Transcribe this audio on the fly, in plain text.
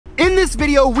this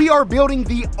video, we are building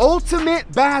the ultimate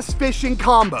bass fishing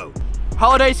combo.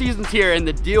 Holiday season's here and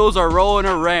the deals are rolling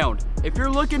around. If you're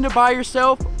looking to buy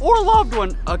yourself or a loved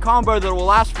one a combo that will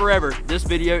last forever, this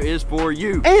video is for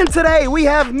you. And today we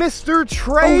have Mr.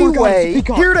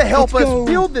 Treyway here to help us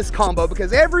build this combo,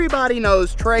 because everybody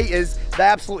knows Trey is the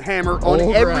absolute hammer on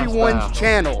everyone's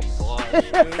channel.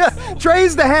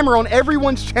 Trey's the hammer on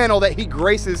everyone's channel that he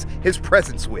graces his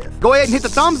presence with. Go ahead and hit the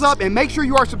thumbs up and make sure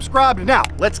you are subscribed. Now,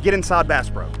 let's get inside Bass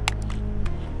Pro.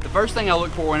 The first thing I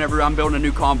look for whenever I'm building a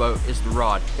new combo is the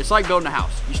rod. It's like building a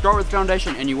house. You start with the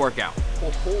foundation and you work out.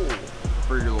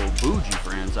 For your little bougie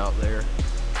friends out there,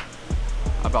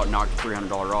 I about knocked a $300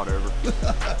 rod over.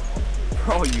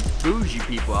 For all you bougie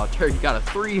people out there, you got a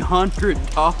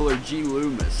 $300 G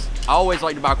Loomis. I always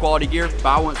like to buy quality gear,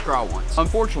 buy once, cry once.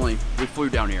 Unfortunately, we flew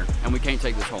down here and we can't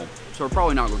take this home, so we're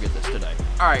probably not gonna get this today.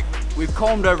 All right, we've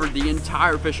combed over the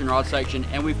entire fishing rod section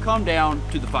and we've come down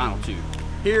to the final two.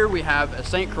 Here we have a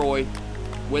St. Croix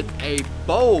with a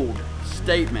bold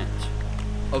statement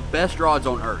of best rods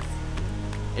on earth.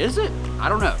 Is it? I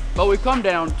don't know. But we've come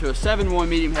down to a 7.1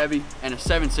 medium heavy and a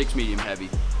 7.6 medium heavy.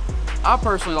 I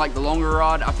personally like the longer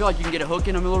rod. I feel like you can get a hook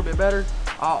in them a little bit better.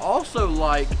 I also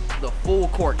like the full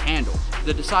cork handle.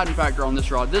 The deciding factor on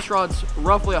this rod's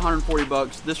roughly 140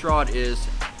 bucks. This rod is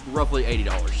roughly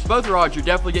 $80. Both rods, you're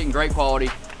definitely getting great quality.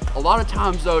 A lot of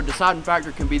times though, deciding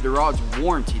factor can be the rod's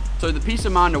warranty. So the peace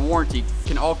of mind of warranty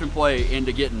can often play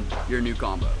into getting your new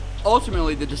combo.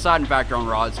 Ultimately, the deciding factor on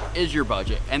rods is your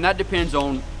budget, and that depends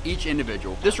on each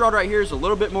individual. This rod right here is a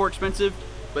little bit more expensive,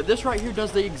 but this right here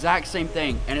does the exact same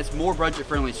thing, and it's more budget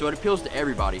friendly, so it appeals to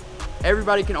everybody.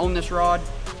 Everybody can own this rod,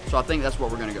 so I think that's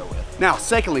what we're gonna go with. Now,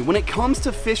 secondly, when it comes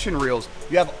to fishing reels,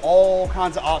 you have all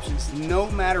kinds of options, no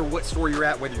matter what store you're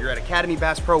at, whether you're at Academy,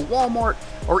 Bass Pro, Walmart,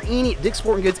 or any Dick's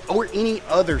Sporting Goods, or any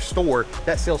other store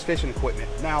that sells fishing equipment.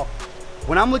 Now,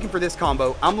 when I'm looking for this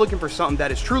combo, I'm looking for something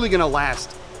that is truly gonna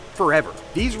last forever.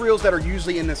 These reels that are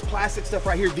usually in this plastic stuff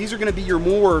right here, these are gonna be your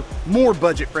more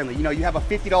budget friendly. You know, you have a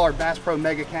 $50 Bass Pro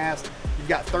Mega Cast, you've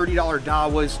got $30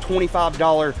 Daiwas,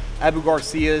 $25 Abu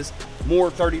Garcias,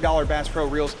 more $30 Bass Pro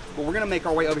reels, but we're gonna make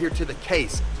our way over here to the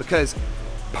case, because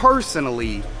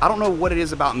personally, I don't know what it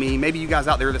is about me, maybe you guys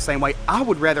out there are the same way, I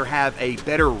would rather have a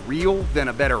better reel than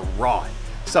a better rod.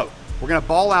 So we're gonna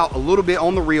ball out a little bit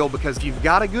on the reel, because if you've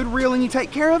got a good reel and you take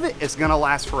care of it, it's gonna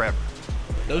last forever.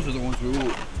 Those are the ones we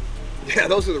want. Yeah,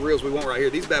 those are the reels we want right here.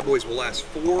 These bad boys will last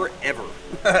forever.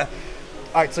 All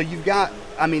right, so you've got,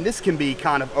 I mean, this can be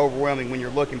kind of overwhelming when you're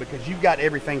looking, because you've got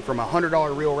everything from a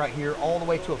 $100 reel right here all the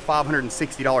way to a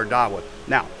 $560 Daiwa.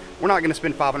 Now, we're not gonna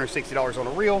spend $560 on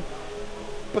a reel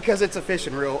because it's a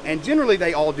fishing reel, and generally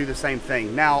they all do the same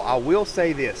thing. Now, I will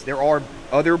say this, there are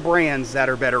other brands that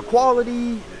are better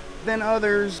quality than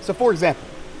others. So for example,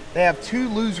 they have two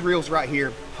Lose reels right here,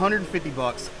 150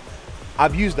 bucks.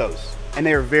 I've used those, and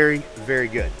they are very, very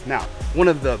good. Now, one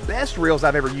of the best reels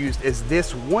I've ever used is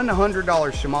this $100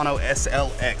 Shimano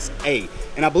SLX-A.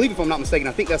 And I believe, if I'm not mistaken,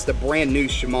 I think that's the brand new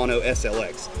Shimano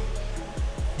SLX.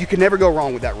 You can never go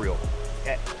wrong with that reel,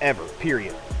 ever,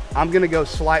 period. I'm gonna go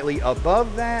slightly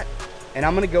above that, and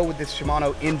I'm gonna go with this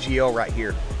Shimano MGL right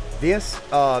here. This,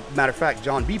 matter of fact,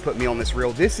 John B put me on this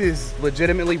reel. This is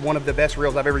legitimately one of the best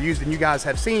reels I've ever used, and you guys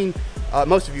have seen,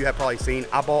 most of you have probably seen,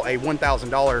 I bought a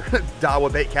 $1,000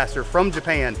 Daiwa bait caster from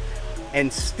Japan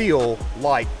and still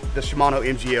like the Shimano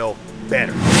MGL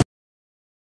better.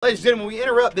 Ladies and gentlemen, we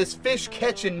interrupt this fish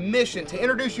catching mission to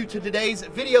introduce you to today's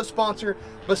video sponsor,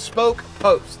 Bespoke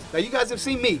Post. Now, you guys have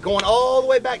seen me going all the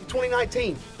way back to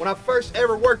 2019 when I first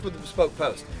ever worked with the Bespoke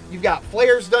Post. You've got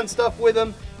Flair's done stuff with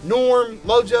them, Norm,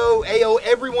 Lojo, AO,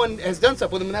 everyone has done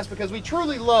stuff with them, and that's because we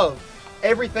truly love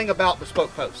everything about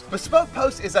Bespoke Post. Bespoke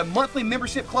Post is a monthly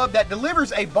membership club that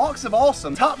delivers a box of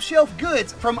awesome top shelf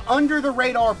goods from under the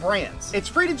radar brands. It's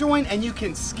free to join, and you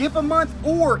can skip a month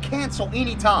or cancel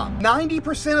anytime.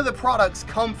 90% of the products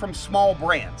come from small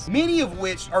brands, many of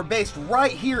which are based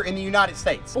right here in the United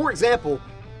States. For example,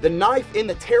 the knife in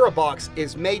the Terra box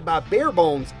is made by Bare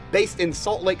Bones, based in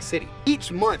Salt Lake City.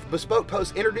 Each month, Bespoke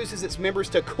Post introduces its members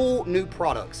to cool new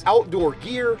products, outdoor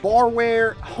gear,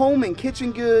 barware, home and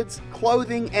kitchen goods,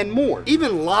 clothing, and more.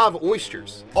 Even live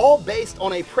oysters, all based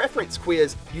on a preference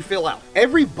quiz you fill out.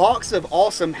 Every box of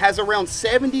awesome has around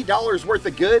 $70 worth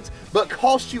of goods, but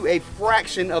costs you a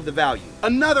fraction of the value.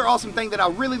 Another awesome thing that I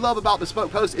really love about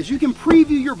Bespoke Post is you can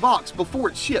preview your box before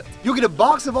it's shipped. You'll get a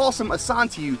box of awesome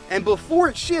assigned to you, and before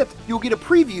it's shipped, you'll get a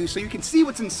preview so you can see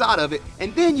what's inside of it,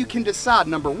 and then you can decide,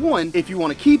 number one, if you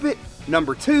want to keep it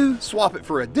Number 2, swap it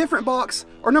for a different box.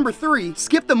 Or number 3,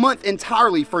 skip the month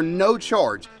entirely for no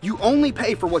charge. You only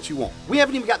pay for what you want. We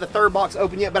haven't even got the third box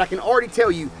open yet, but I can already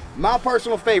tell you my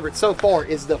personal favorite so far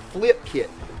is the flip kit.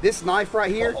 This knife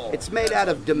right here, it's made out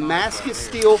of Damascus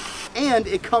steel, and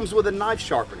it comes with a knife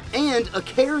sharpener and a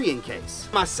carrying case.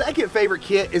 My second favorite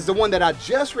kit is the one that I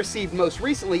just received most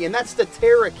recently, and that's the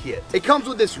Terra kit. It comes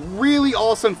with this really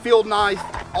awesome field knife,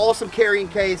 awesome carrying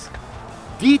case,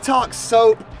 detox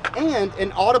soap, and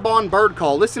an Audubon bird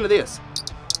call. Listen to this.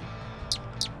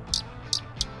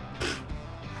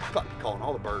 Fucking calling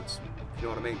all the birds. You know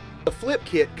what I mean? The flip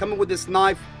kit coming with this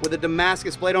knife with a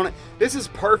Damascus blade on it. This is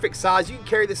perfect size. You can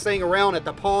carry this thing around at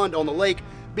the pond, on the lake,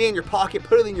 be in your pocket,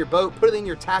 put it in your boat, put it in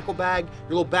your tackle bag,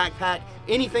 your little backpack,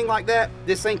 anything like that.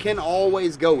 This thing can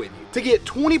always go with you. To get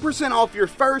 20% off your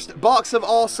first box of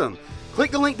awesome,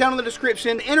 click the link down in the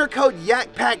description, enter code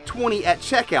YakPak20 at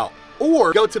checkout,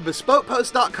 or go to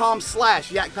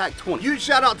bespokepost.com/YakPak20. Huge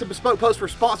shout out to Bespoke Post for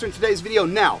sponsoring today's video.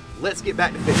 Now, let's get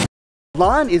back to fishing.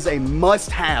 Line is a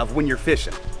must-have when you're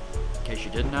fishing. In case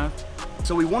you didn't know.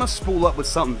 So we want to spool up with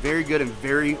something very good and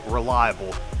very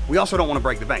reliable. We also don't want to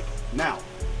break the bank. Now,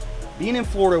 being in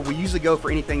Florida, we usually go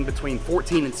for anything between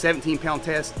 14 and 17 pound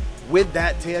test. With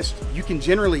that test, you can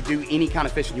generally do any kind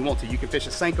of fishing you want to. You can fish a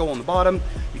Senko on the bottom,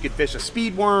 you can fish a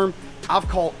speed worm. I've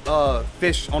caught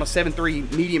fish on a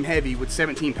 7.3 medium heavy with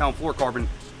 17 pound fluorocarbon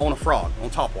on a frog, on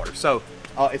topwater. So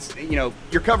it's, you know,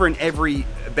 you're covering every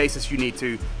basis you need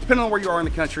to. Depending on where you are in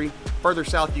the country, further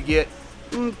south you get,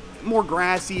 more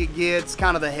grassy it gets,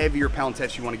 kind of the heavier pound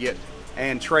test you want to get.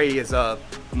 And Trey is a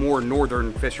more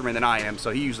northern fisherman than I am, so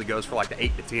he usually goes for like the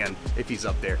 8 to 10 if he's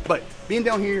up there. But being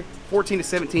down here, 14 to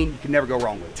 17, you can never go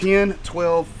wrong with. 10,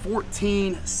 12,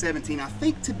 14, 17. I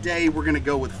think today we're gonna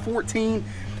go with 14.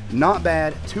 Not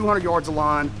bad, 200 yards of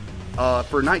line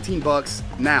for 19 bucks.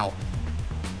 Now,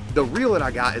 the reel that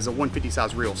I got is a 150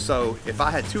 size reel, so if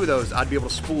I had 2 of those, I'd be able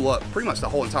to spool up pretty much the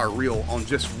whole entire reel on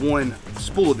just one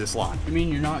spool of this line. You mean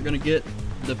you're not gonna get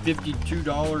the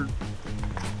 $52?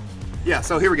 Yeah,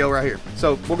 so here we go right here.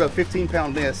 So we'll go 15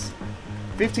 pound this,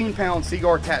 15 pound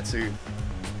Seaguar Tatsu,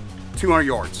 200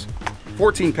 yards,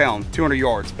 14 pound, 200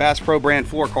 yards, Bass Pro brand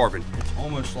fluorocarbon. It's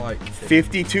almost like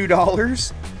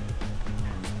 $52,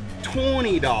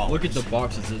 $20. Look at the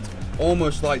boxes. It's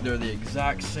almost like they're the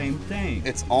exact same thing.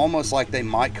 It's almost like they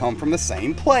might come from the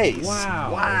same place.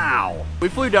 Wow. Wow. We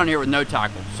flew down here with no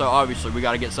tackle, so obviously we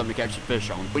got to get something to catch the fish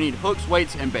on. We need hooks,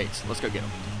 weights, and baits. Let's go get them.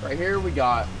 Right here we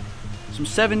got some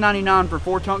 $7.99 for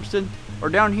 4 tungsten, or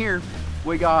down here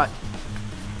we got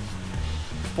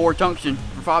 4 tungsten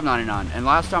for $5.99. And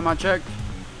last time I checked,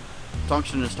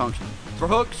 tungsten is tungsten. For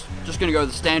hooks, just gonna go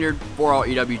the standard 4-aught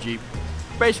EWG.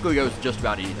 Basically goes to just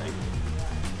about anything.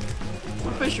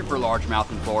 When fishing for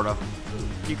largemouth in Florida,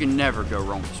 you can never go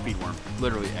wrong with speedworm,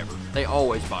 literally ever. They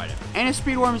always bite it. And a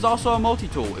speedworm is also a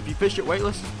multi-tool. If you fish it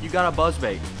weightless, you got a buzz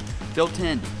bait, built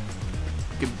in.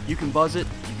 You can buzz it,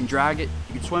 you can drag it,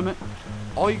 you can swim it.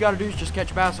 All you gotta do is just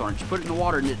catch bass on it. Just put it in the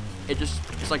water and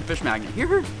it's like a fish magnet.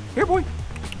 Here, boy.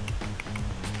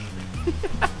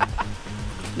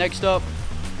 Next up,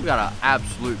 we got an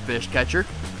absolute fish catcher.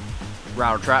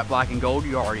 Rattle trap, black and gold,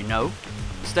 you already know.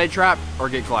 Stay trapped or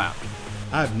get clapped.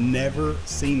 I've never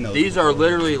seen those. These are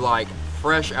literally like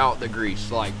fresh out the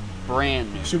grease, like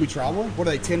brand new. Should we try one? What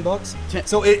are they, 10 bucks?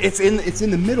 So it's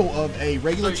in the middle of a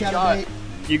regular chatterbait.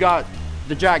 You got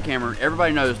the jackhammer.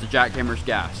 Everybody knows the jackhammer's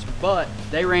gas, but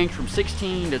they range from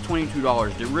 $16 to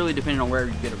 $22. It really depends on where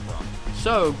you get it from.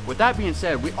 So with that being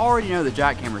said, we already know the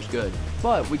jackhammer's good,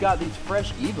 but we got these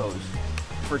fresh Evos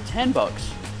for 10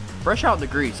 bucks, fresh out the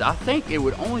grease. I think it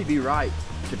would only be right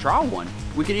to try one.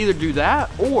 We could either do that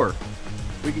or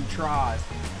we could try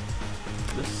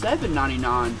the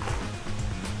 $7.99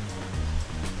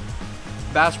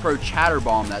 Bass Pro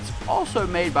Chatterbomb that's also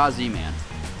made by Z-Man.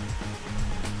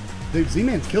 Dude,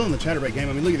 Z-Man's killing the chatterbait game.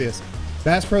 I mean, look at this.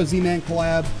 Bass Pro Z-Man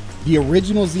collab, the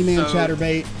original Z-Man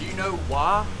chatterbait. Do you know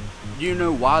why? Do you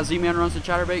know why Z-Man runs the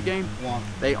chatterbait game? Why?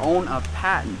 They own a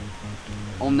patent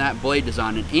on that blade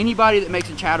design, and anybody that makes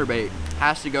a chatterbait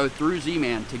has to go through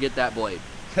Z-Man to get that blade.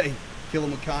 Hey, kill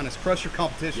them with kindness. Crush your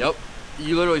competition. Yep.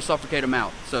 You literally suffocate them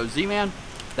out. So Z-Man,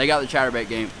 they got the chatterbait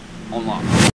game on lock.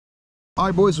 All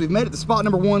right, boys, we've made it to spot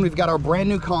number 1. We've got our brand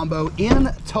new combo in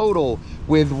total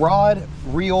with rod,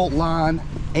 reel, line,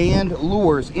 and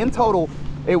lures. In total,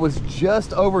 it was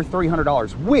just over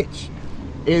 $300, which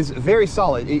is very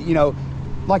solid. You know,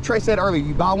 like Trey said earlier,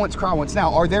 you buy once, cry once.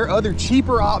 Now, are there other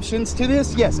cheaper options to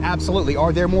this? Yes, absolutely.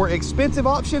 Are there more expensive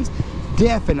options?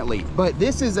 Definitely. But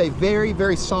this is a very,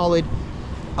 very solid,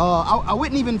 I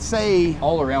wouldn't even say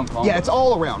all around combo. Yeah, it's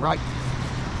all around, right?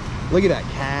 Look at that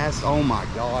cast. Oh my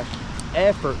gosh.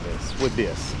 Effortless with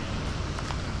this.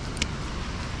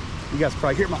 You guys can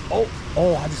probably hear my,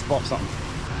 oh, I just bought something.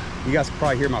 You guys can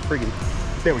probably hear my freaking,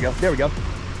 there we go, there we go,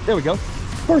 there we go.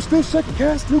 First fish, second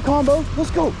cast, new combo.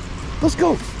 Let's go, let's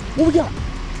go. What we got?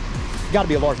 Gotta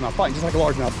be a largemouth, fighting just like a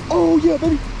largemouth. Oh yeah,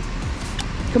 baby.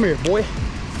 Come here, boy.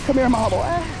 Come here, my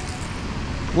boy.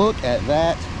 Look at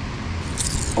that.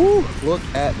 Ooh, look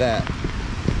at that.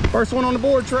 First one on the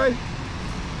board, Trey.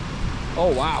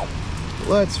 Oh, wow.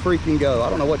 Let's freaking go. I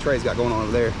don't know what Trey's got going on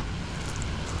over there.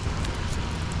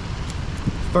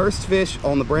 First fish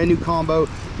on the brand new combo.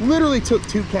 Literally took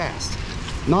 2 casts.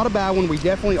 Not a bad one. We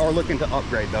definitely are looking to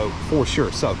upgrade though, for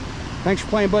sure. So thanks for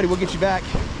playing, buddy. We'll get you back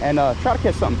and try to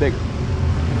catch something bigger.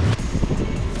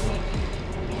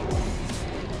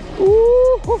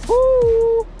 Ooh, hoo,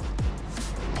 hoo.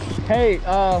 Hey,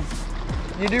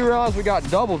 you do realize we got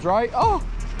doubles, right? Oh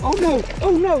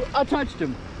no, I touched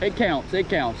him. It counts, it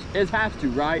counts. It has to,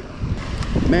 right?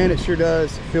 Man, it sure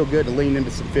does feel good to lean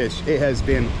into some fish. It has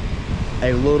been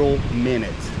a little minute.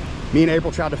 Me and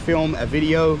April tried to film a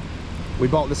video. We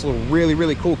bought this little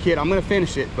really cool kit. I'm gonna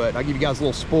finish it, but I'll give you guys a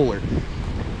little spoiler.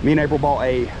 Me and April bought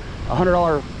a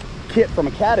 $100 kit from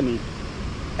Academy,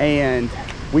 and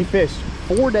we fished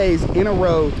 4 days in a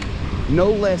row,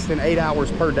 no less than 8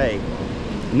 hours per day,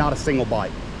 not a single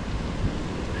bite.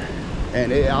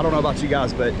 And I don't know about you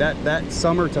guys, but that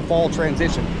summer to fall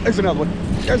transition, there's another one,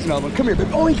 there's another one. Come here,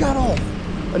 baby. Oh, he got off.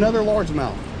 Another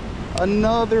largemouth,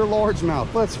 another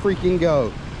largemouth. Let's freaking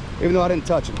go. Even though I didn't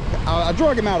touch him, I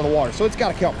drug him out of the water, so it's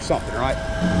got to count for something, right?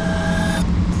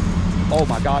 Oh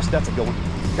my gosh, that's a good one.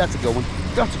 That's a good one.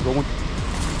 That's a good one.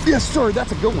 Yes, sir,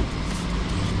 that's a good one.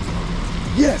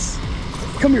 Yes.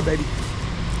 Come here, baby.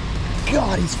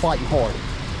 God, he's fighting hard.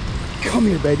 Come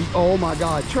here, baby. Oh my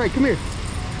God. Trey, come here.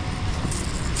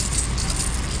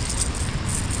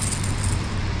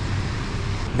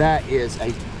 That is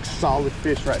a solid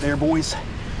fish right there, boys.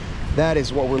 That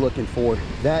is what we're looking for.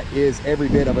 That is every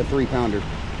bit of a 3-pounder.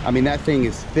 I mean, that thing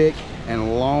is thick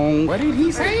and long. What did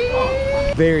he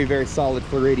say? Very solid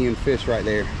Floridian fish right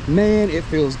there. Man, it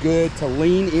feels good to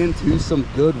lean into some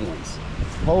good ones.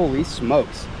 Holy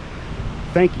smokes.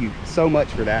 Thank you so much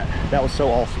for that. That was so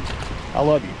awesome. I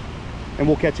love you. And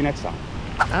we'll catch you next time.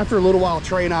 After a little while,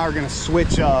 Trey and I are gonna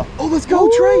switch. Oh, let's go,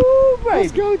 Trey. Baby.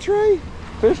 Let's go, Trey.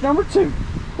 Fish number 2.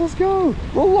 Let's go.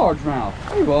 Little largemouth.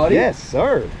 Hey, buddy. Yes,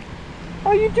 sir.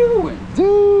 How you doing?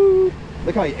 Dude,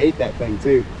 look how he ate that thing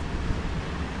too.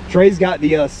 Trey's got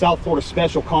the South Florida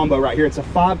Special combo right here. It's a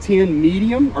 5'10"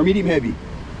 medium or medium heavy.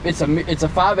 It's a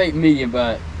 5'8" medium,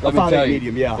 but let me tell you,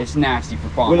 medium, yeah. It's nasty for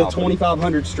fun. With a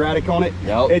 2500 Stratic on it.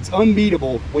 Yep. It's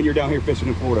unbeatable when you're down here fishing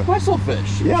in Florida. Nice little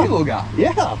fish. Yeah. Cute little guy.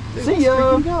 Yeah. See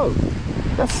ya. Go.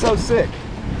 That's so sick.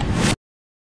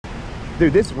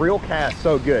 Dude, this reel cast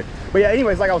so good. But yeah,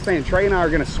 anyways, like I was saying, Trey and I are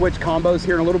gonna switch combos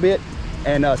here in a little bit.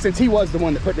 And since he was the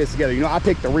one that put this together, you know, I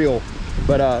picked the reel,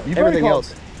 but everything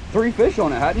else. 3 fish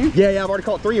on it, hadn't you? Yeah, I've already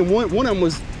caught 3, and one of them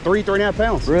was 3.5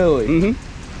 pounds. Really?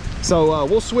 Mm-hmm. So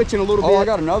we'll switch in a little bit. Oh, I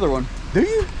got another one. Do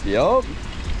you? Yup.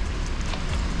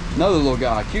 Another little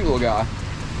guy, cute little guy.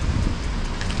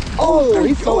 Oh,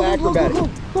 he's so acrobatic.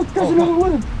 Look, there's another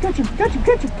one. Catch him, catch him,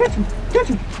 catch him, catch him, catch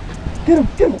him. Get him,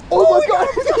 get him. Oh my God,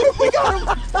 we got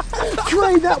him.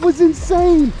 Trey, that was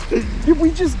insane. Did we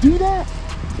just do that?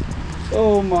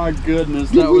 Oh my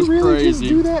goodness, that was really crazy.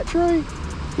 Just do that, Trey?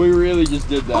 We really just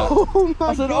did that. Oh my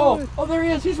I said, God. oh, there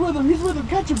he is. He's with him. He's with him.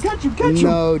 Catch him, catch him, catch him.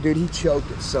 No, dude, he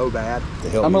choked it so bad.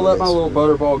 I'm gonna let my little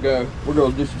butterball go. We're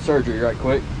gonna do some surgery right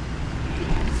quick.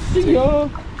 See ya.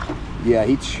 Yeah,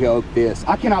 he choked this.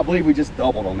 I cannot believe we just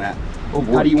doubled on that. Oh,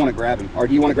 how do you want to grab him? Or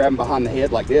do you want to grab him behind the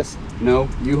head like this? No,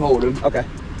 you hold him. Okay.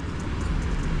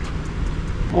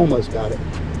 Almost got it.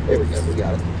 There we go, we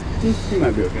got it. He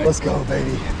might be okay. Let's go,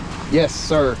 baby. Yes,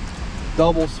 sir.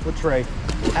 Doubles with Trey.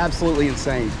 Absolutely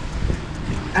insane.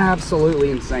 Absolutely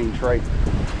insane, Trey.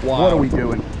 Wow. What are we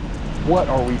doing? What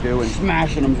are we doing?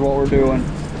 Smashing them's what we're doing.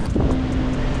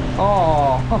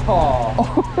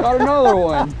 Oh, got another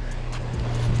one.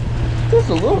 Just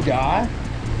a little guy.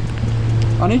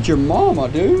 I need your mama,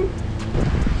 dude.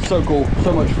 So cool,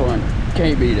 so much fun.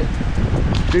 Can't beat it.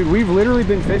 Dude, we've literally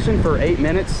been fishing for 8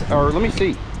 minutes, or let me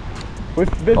see.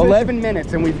 We've been 11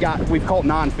 minutes and we've caught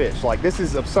 9 fish. Like, this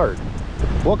is absurd.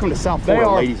 Welcome to South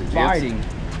Florida, ladies and gents. Fighting.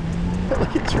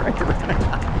 Look at Trey.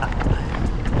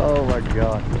 Oh my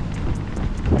God.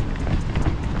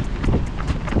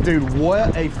 Dude,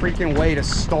 what a freaking way to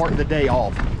start the day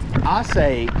off. I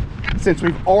say, since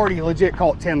we've already legit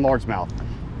caught 10 largemouth,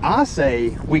 I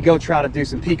say we go try to do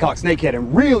some peacock snakehead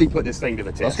and really put this thing to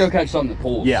the test. Let's go catch something that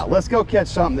pulls. Yeah, let's go catch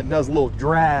something that does a little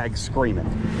drag screaming.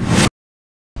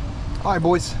 All right,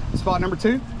 boys, spot number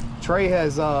 2. Trey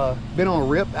has been on a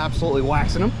rip, absolutely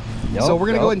waxing them. Yep, So we're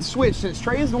gonna go ahead and switch. Since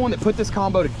Trey is the one that put this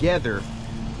combo together,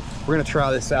 we're gonna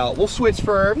try this out. We'll switch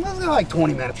for like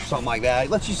 20 minutes or something like that.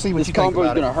 Let's just see what you think combo is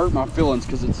about it. gonna hurt my feelings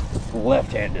because it's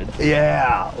left-handed.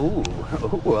 Yeah. Ooh,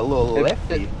 a little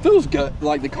lefty. It feels good.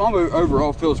 Like the combo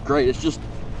overall feels great. It's just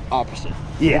opposite.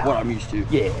 Yeah. Of what I'm used to.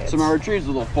 Yeah. So my retrieve's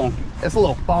a little funky. It's a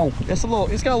little funky. It's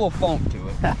got a little funk to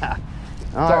it.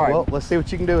 All right, well, let's see what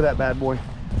you can do with that bad boy.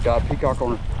 God, peacock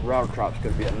on a router trap's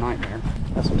gonna be a nightmare.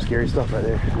 That's some scary stuff right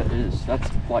there. That is. That's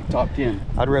like top 10.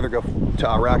 I'd rather go to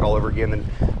Iraq all over again than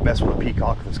mess with a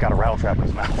peacock that's got a rattle trap in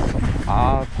his mouth.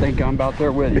 I think I'm about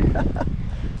there with you.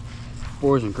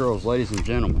 Boys and girls, ladies and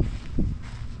gentlemen,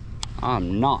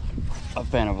 I'm not a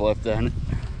fan of left-handed.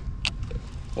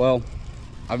 Well,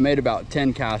 I've made about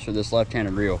 10 casts with this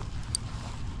left-handed reel.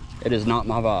 It is not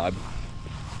my vibe.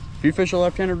 If you fish a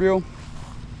left-handed reel,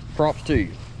 props to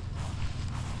you.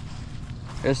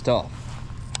 It's tough.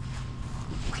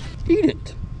 Eat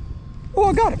it. Oh,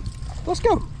 I got him. Let's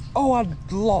go. Oh, I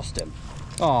lost him.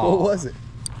 Oh, What was it?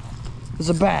 it's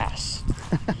a bass.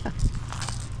 I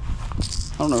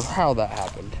don't know how that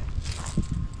happened.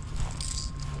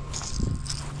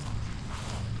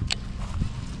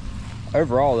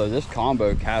 Overall though, this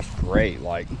combo casts great.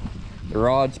 Like the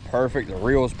rod's perfect, the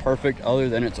reel's perfect, other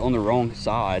than it's on the wrong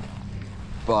side.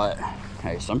 But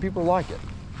hey, some people like it.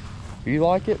 If you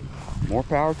like it, more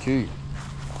power to you.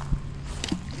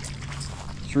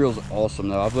 This reel's awesome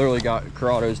though. I've literally got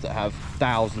Corrados that have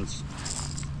thousands,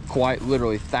 quite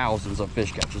literally thousands of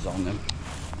fish catches on them.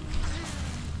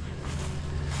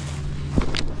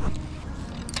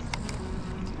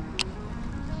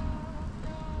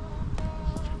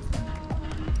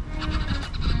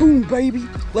 Boom, baby.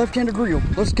 Left-handed reel.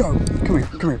 Let's go. Come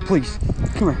here, please.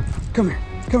 Come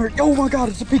here. Oh my God,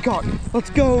 it's a peacock.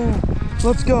 Let's go.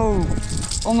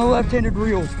 On the left-handed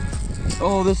reel.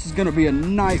 Oh, this is gonna be a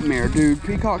nightmare, dude.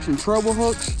 Peacocks and treble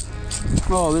hooks.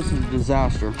 Oh, this is a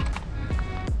disaster.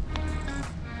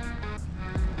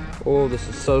 Oh, this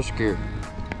is so scary.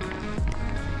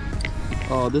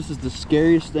 Oh, this is the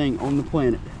scariest thing on the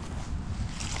planet.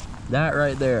 That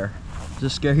right there is the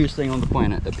scariest thing on the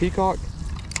planet. The peacock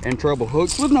and treble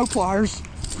hooks with no pliers.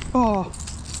 Oh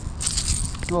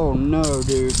no,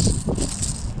 dude.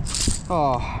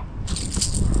 Oh,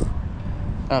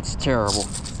 that's terrible.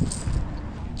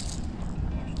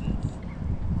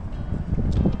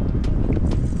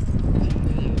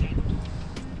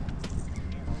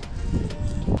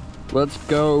 Let's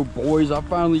go, boys. I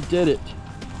finally did it.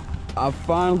 I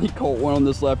finally caught one on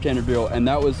this left-handed reel, and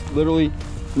that was literally,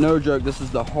 no joke, this is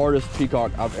the hardest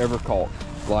peacock I've ever caught.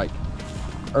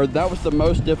 That was the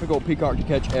most difficult peacock to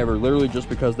catch ever, literally just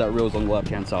because that reel is on the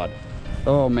left-hand side.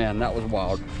 Oh man, that was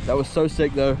wild. That was so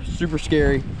sick though, super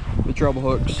scary, the treble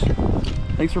hooks.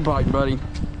 Thanks for biting, buddy.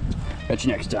 Catch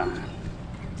you next time.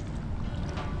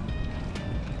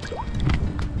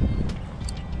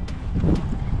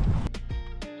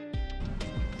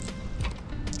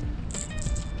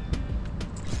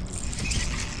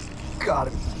 Got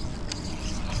him.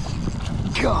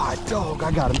 God, dog,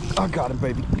 I got him,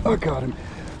 baby. I got him.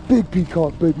 Big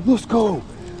peacock, baby. Let's go.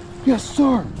 Yes,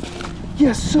 sir.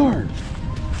 Yes, sir.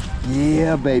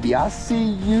 Yeah, baby, I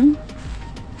see you.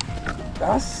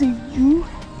 I see you.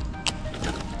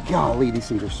 Golly, these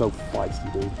things are so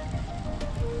feisty, dude.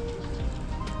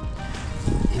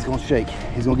 He's gonna shake.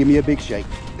 He's gonna give me a big shake.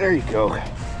 There you go.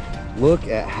 Look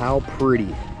at how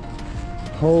pretty.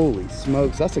 Holy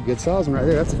smokes, that's a good size one right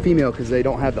there. That's a female because they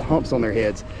don't have the humps on their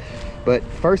heads. But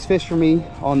first fish for me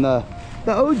on the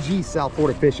OG South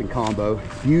Florida fishing combo.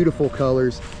 Beautiful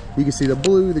colors. You can see the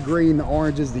blue, the green, the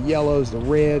oranges, the yellows, the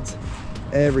reds,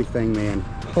 everything, man.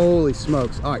 Holy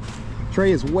smokes. All right,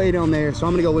 Trey is way down there, so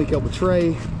I'm gonna go link up with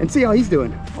Trey and see how he's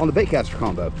doing on the baitcaster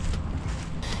combo.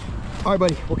 All right,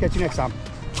 buddy, we'll catch you next time.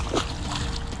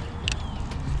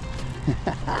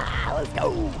 Let's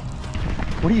go.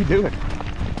 What are you doing?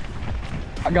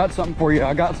 I got something for you.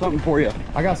 I got something for you.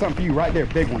 I got something for you right there,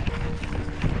 big one.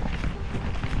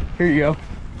 Here you go.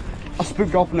 I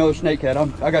spooked off another snakehead.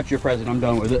 I got you a present. I'm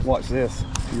done with it. Watch this.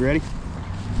 You ready?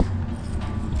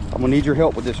 I'm gonna need your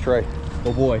help with this, Trey.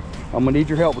 Oh boy. I'm gonna need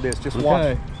your help with this. Just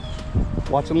watch.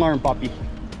 Watch and learn, Poppy.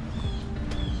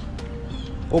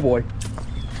 Oh boy.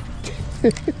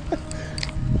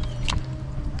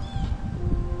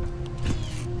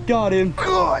 Got him.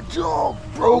 God, oh,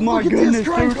 bro. Oh my goodness,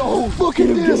 dude. Oh, look at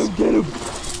this. Get him.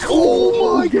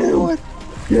 Oh my God.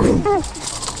 Get him.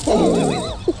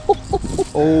 Oh.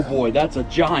 Oh boy, that's a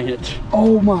giant.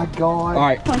 Oh my God. All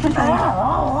right. Owie,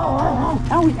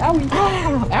 owie,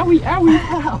 owie, owie.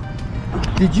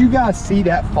 Did you guys see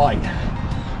that fight?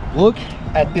 Look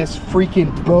at this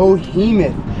freaking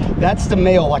behemoth. That's the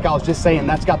male, like I was just saying,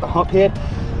 that's got the hump head.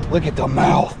 Look at the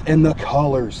mouth and the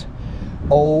colors.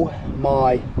 Oh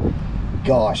my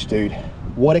gosh, dude.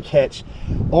 What a catch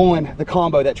on the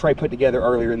combo that Trey put together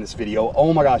earlier in this video.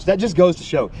 Oh my gosh, that just goes to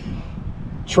show.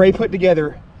 Trey put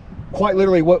together quite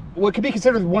literally what could be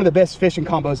considered one of the best fishing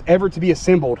combos ever to be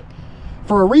assembled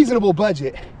for a reasonable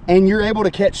budget, and you're able to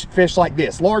catch fish like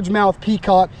this. Largemouth,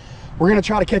 peacock. We're gonna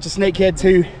try to catch a snakehead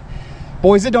too.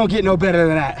 Boys, it don't get no better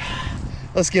than that.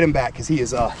 Let's get him back because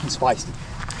he's feisty.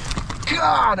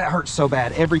 God, that hurts so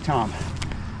bad every time.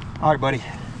 All right, buddy.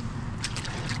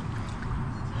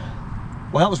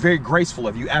 Well, that was very graceful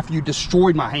of you after you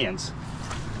destroyed my hands.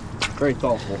 Very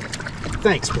thoughtful.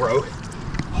 Thanks, bro.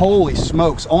 Holy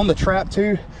smokes, on the trap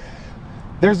too.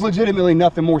 There's legitimately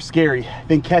nothing more scary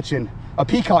than catching a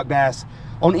peacock bass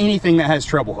on anything that has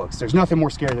treble hooks. There's nothing more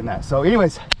scary than that. So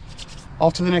anyways,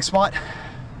 off to the next spot.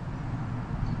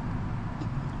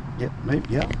 Yep,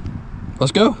 maybe, yeah.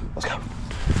 Let's go. Let's go.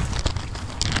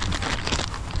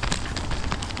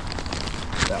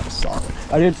 That was solid.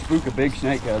 I did spook a big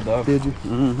snakehead though. Did you?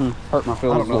 Mm-hmm. Hurt my I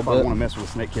feelings don't know a if I little want to bit. mess with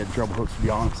snakehead treble hooks, to be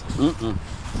honest. Mm-mm.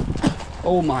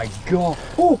 Oh my God.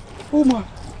 Oh my.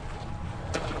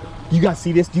 You guys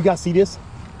see this? Do you guys see this?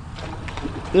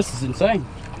 This is insane.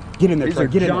 Get in there, These Trey. are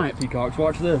Get in there. giant peacocks.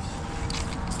 Watch this.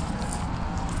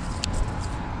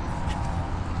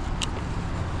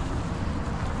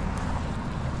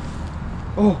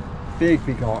 Oh, Big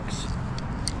peacocks.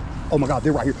 oh my God,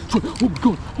 they're right here. Oh my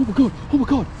God, oh my God, oh my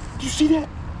God. Do you see that?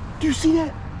 Do you see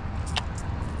that?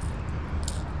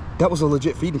 That was a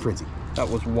legit feeding frenzy. That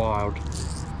was wild.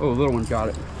 Oh, little one got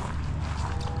it.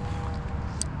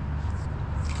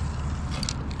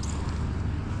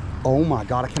 Oh my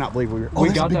God, I cannot believe we were. Oh, We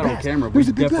there's a got big that on bass. camera. We There's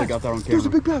a big definitely bass. got that on There's a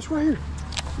camera. big bass right here.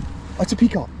 That's a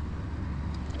peacock.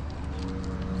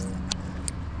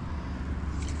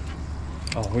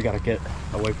 Oh, we gotta get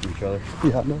away from each other.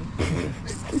 Yeah, I know.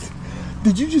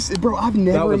 Did you just, bro, I've That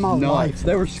never was in my nuts. life.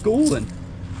 They were schooling.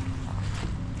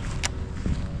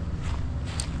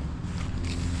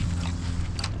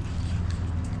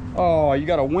 Oh, you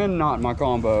got a wind knot in my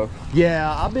combo.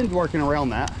 Yeah, I've been working around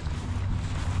that.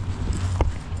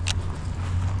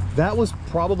 That was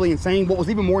probably insane. What was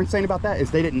even more insane about that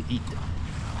is they didn't eat.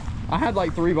 I had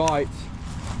like 3 bites.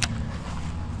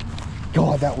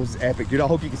 God, that was epic, dude. I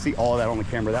hope you can see all of that on the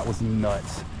camera. That was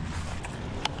nuts.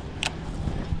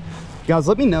 Guys,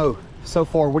 let me know so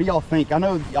far, what do y'all think? I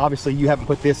know obviously you haven't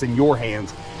put this in your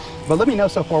hands, but let me know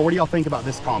so far, what do y'all think about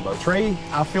this combo? Trey,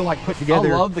 I feel like put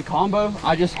together. I love the combo.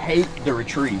 I just hate the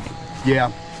retrieve.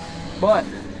 Yeah. But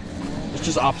it's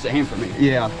just opposite hand for me.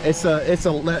 Yeah,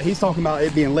 he's talking about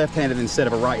it being left-handed instead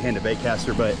of a right-handed bait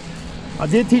caster, but I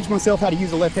did teach myself how to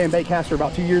use a left-hand bait caster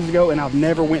about 2 years ago, and I've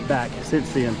never went back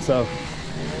since then. So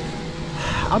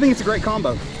I think it's a great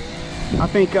combo. I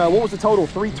think, what was the total?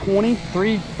 320,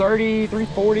 330,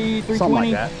 340, 320. something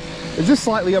like that. It's just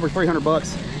slightly over 300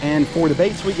 bucks. And for the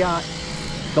baits we got,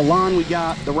 the line we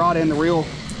got, the rod and the reel,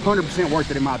 100%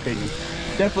 worth it in my opinion.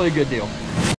 Definitely a good deal.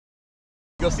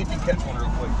 Go see if you can catch one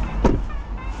real quick.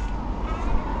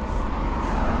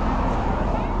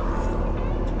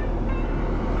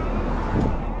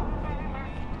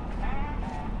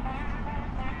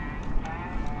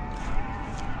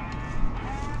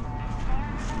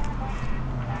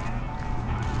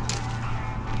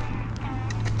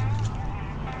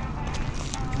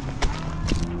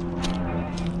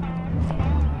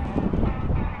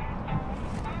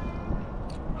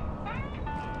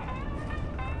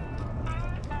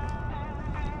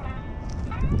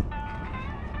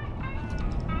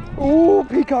 Oh,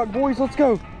 peacock, boys, let's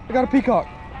go. I got a peacock.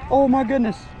 Oh my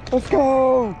goodness. Let's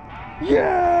go.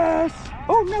 Yes.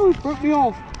 Oh no, he broke me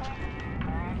off.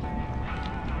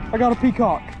 I got a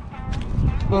peacock.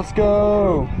 Let's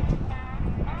go.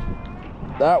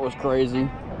 That was crazy.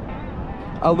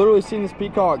 I literally seen this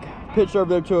peacock, pitched over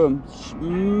there to him,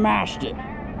 smashed it,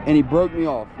 and he broke me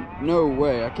off. No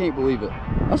way, I can't believe it.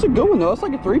 That's a good one though, that's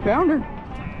like a 3-pounder.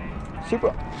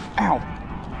 Super, ow.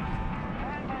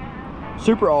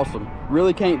 Super awesome,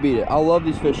 really can't beat it. I love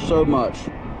these fish so much.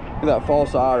 Look at that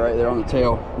false eye right there on the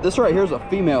tail. This right here is a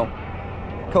female.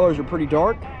 Colors are pretty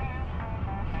dark.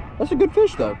 That's a good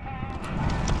fish though.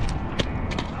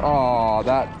 Oh,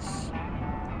 that's,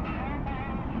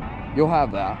 you'll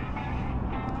have that.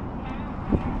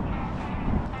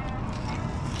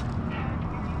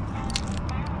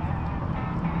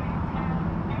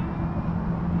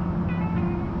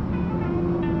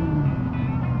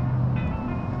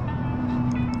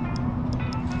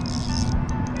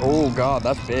 Oh God,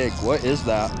 that's big. What is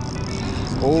that?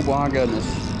 Oh my goodness.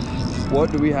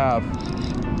 What do we have?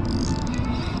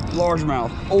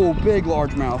 Largemouth. Oh, big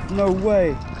largemouth. No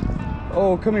way.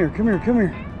 Oh, come here, come here, come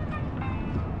here.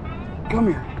 Come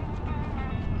here.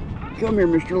 Come here,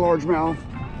 Mr. Largemouth.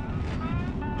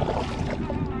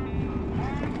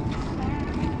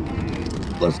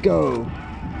 Let's go.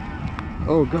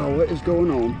 Oh God, what is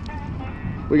going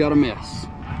on? We got a mess.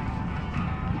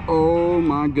 Oh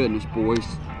my goodness, boys.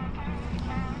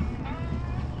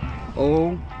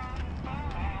 Oh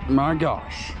my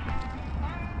gosh.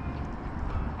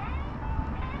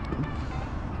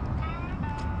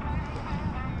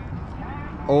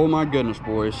 Oh my goodness,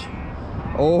 boys.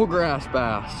 Oh, grass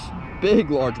bass. Big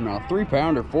largemouth.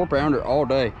 3-pounder, 4-pounder all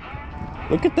day.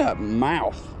 Look at that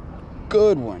mouth.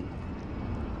 Good one.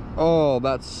 Oh,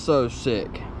 that's so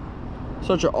sick.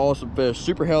 Such an awesome fish.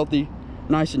 Super healthy,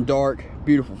 nice and dark,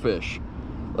 beautiful fish.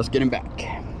 Let's get him back.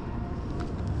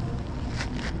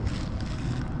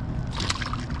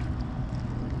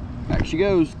 Back she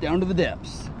goes, down to the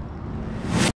depths.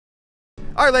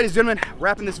 All right, ladies and gentlemen,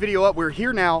 wrapping this video up. We're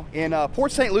here now in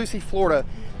Port St. Lucie, Florida.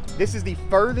 This is the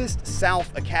furthest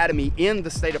south academy in the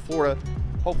state of Florida.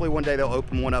 Hopefully one day they'll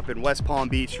open one up in West Palm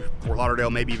Beach, or Fort Lauderdale,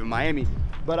 maybe even Miami.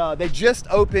 But they just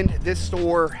opened this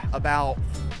store about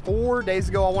 4 days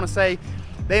ago, I want to say.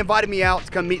 They invited me out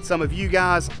to come meet some of you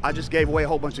guys. I just gave away a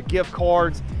whole bunch of gift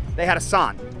cards. They had a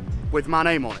sign with my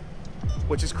name on it,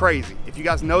 which is crazy. If you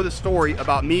guys know the story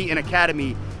about me in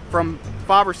Academy from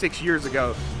 5 or 6 years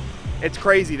ago, it's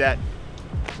crazy that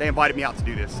they invited me out to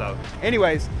do this. So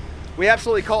anyways, we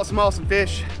absolutely caught some awesome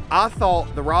fish. I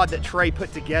thought the rod that Trey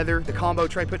put together, the combo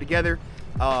Trey put together,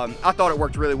 I thought it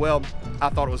worked really well. I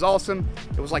thought it was awesome.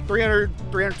 It was like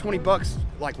 320 bucks,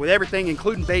 like with everything,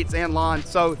 including baits and line.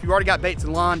 So if you already got baits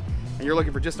and line and you're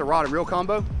looking for just a rod and reel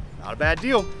combo, not a bad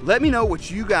deal. Let me know what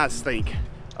you guys think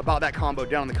about that combo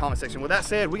down in the comment section. With that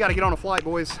said, we got to get on a flight,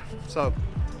 boys. So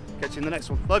catch you in the next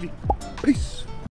one. Love you. Peace.